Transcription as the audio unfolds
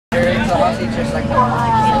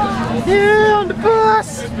Yeah, on the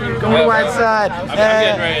bus. Going to Whiteside. I'm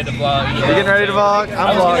getting ready to vlog. You're getting ready to vlog?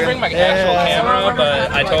 I was gonna bring my actual camera,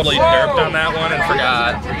 but I totally derped on that one and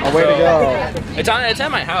forgot. Oh, way to go. It's at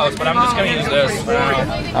my house, but I'm just gonna use this for now.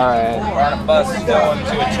 Alright. We're on a bus going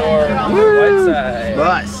to a chore. Whiteside.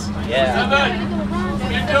 Bus. Yeah.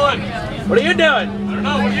 What are you doing? I don't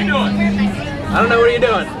know, what are you doing? I don't know, what are you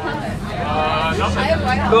doing?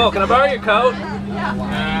 Nothing. Cool, can I borrow your coat?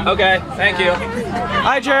 Okay, thank you.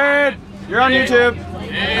 Hi, Jared. You're on YouTube.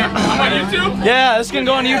 I'm on YouTube? Yeah, this is gonna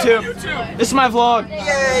go on YouTube. This is my vlog.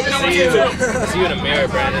 See you in a mirror,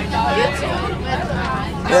 Brandon. I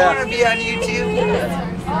want to be on YouTube.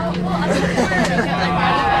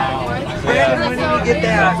 When did you get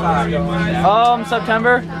that?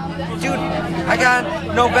 September. Dude, I got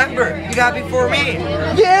November. You got before me.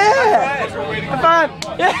 Yeah! High five!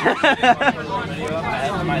 Yeah!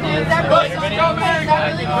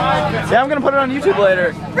 Yeah, I'm gonna put it on YouTube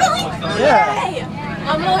later. Really? Yeah.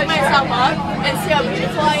 I'm gonna look myself up and see how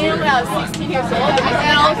beautiful I am when I was 16 years old,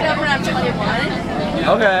 and all of a sudden when I'm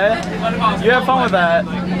 21. Okay. You have fun with that.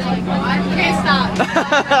 Okay, stop.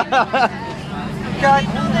 God.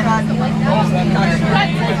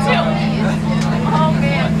 Oh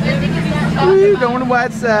man. Woo, going to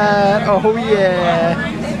Whiteside. Oh yeah.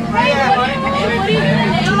 What are you gonna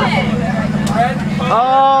name it?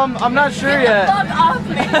 I'm not sure yet. Fuck off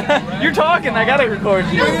me. You're talking, I gotta record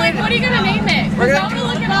you. No, like, what are you gonna name it? We're I'm gonna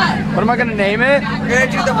look it up. What am I gonna name it? We're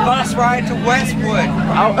going to do the bus ride to Westwood.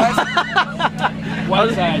 I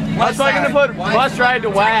was probably gonna put bus ride to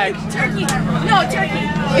WACC. Turkey. No, turkey.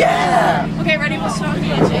 Yeah! Okay, ready? We'll start with the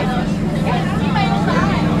handshake.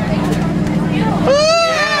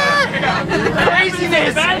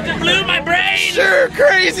 Craziness! That blew my brain! Sure,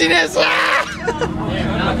 craziness! Ah!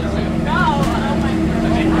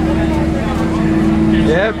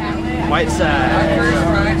 Yep,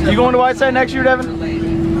 Whiteside. You going to Whiteside next year, Devin?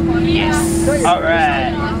 Yes.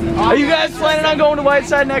 Alright. Are you guys planning on going to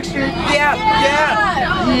Whiteside next year? Yeah.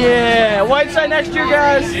 Yeah! Whiteside next year,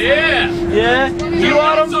 guys? Yeah. Yeah? You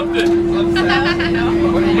want them?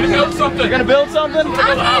 Build something. You're gonna build something? I'm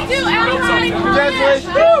gonna do everything.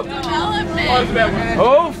 Congratulations! Development.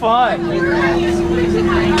 Oh, fun!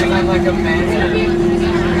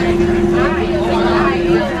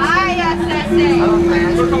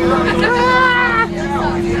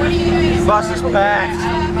 Bus is packed.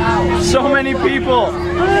 So many people.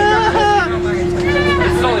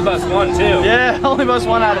 This is only bus 1, too. Yeah, only bus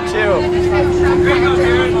 1 out of 2.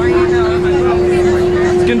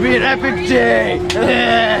 It's gonna be an epic day.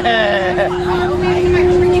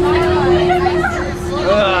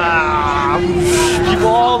 People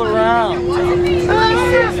all around.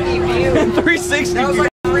 360. That was like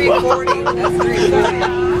 340. That's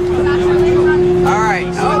 340. Alright.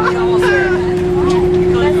 Oh, almost there.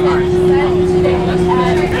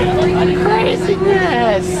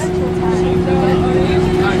 Craziness.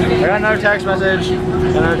 I got another text message.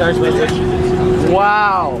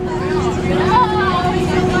 Wow.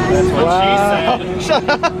 That's what she said. Shut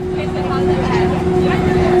up.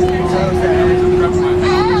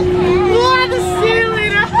 What the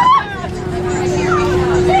ceiling?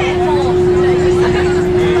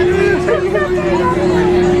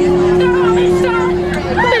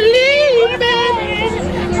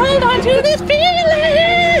 Hold on to this feeling.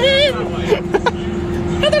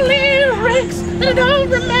 And the lyrics that I don't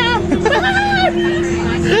remember.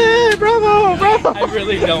 Yeah, bravo. I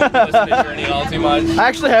really don't listen to Journey all too much. I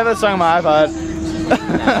actually have that song on my iPod.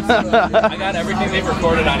 I got everything they've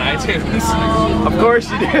recorded on iTunes. Of course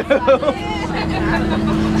you do.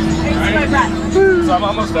 So I'm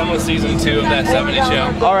almost done with season 2 of that 70s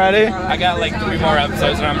show. Already? I got like 3 more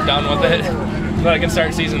episodes and I'm done with it. But I can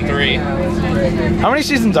start season 3. How many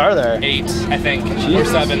seasons are there? 8, I think. Or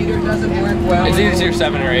 7. It's either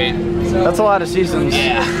 7 or 8. That's a lot of seasons.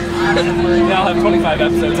 Yeah. They all have 25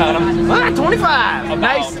 episodes on them. Ah, 25!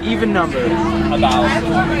 Nice even number. About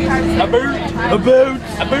 25.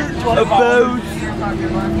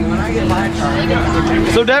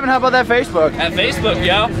 So Devin, how about that Facebook? At Facebook,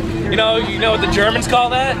 yo. You know what the Germans call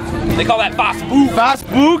that? They call that Facebook.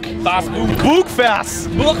 Facebook? Facebook. Bookfast.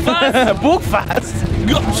 Bookfast. Bookfast.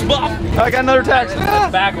 I got another text.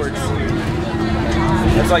 That's backwards.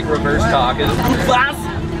 That's like reverse talk. It's bookfast.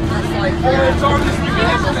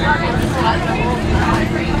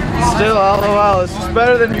 Still, LOL, this is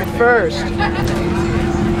better than your first.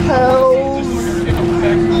 Hell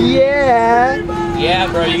yeah. Yeah,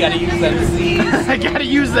 bro, you gotta use them Z's. I gotta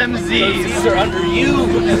use them Those Z's. Z's are under you.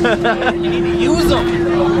 You need to use them.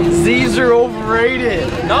 Z's are overrated.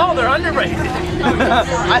 No, they're underrated.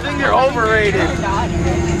 I think they're overrated.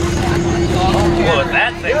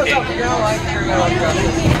 So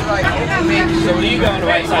what are you going to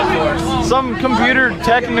Whiteside for? Some computer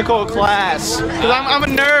technical class. Cause I'm a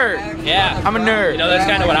nerd. Yeah. I'm a nerd. You know, that's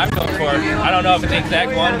kind of what I'm going for. I don't know if it's the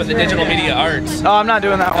exact one, but the digital media arts. Oh, I'm not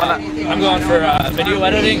doing that one. I'm going for video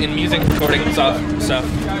editing and music recording and stuff.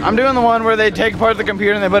 I'm doing the one where they take apart the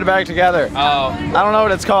computer and they put it back together. Oh. I don't know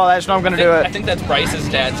what it's called. I just know I'm gonna do it. I think that's Bryce's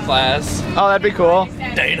dad's class. Oh, that'd be cool.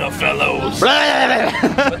 Dana Fellows.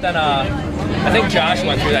 But then I think Josh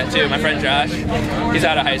went through that too. My friend Josh. He's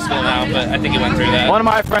out of high school now, but I think he went through that. One of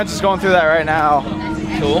my friends is going through that right now.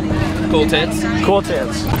 Cool. Cool tits. Cool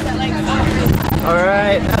tits.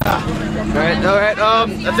 Alright. Alright.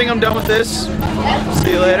 I think I'm done with this.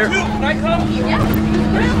 See you later.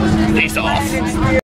 Peace off.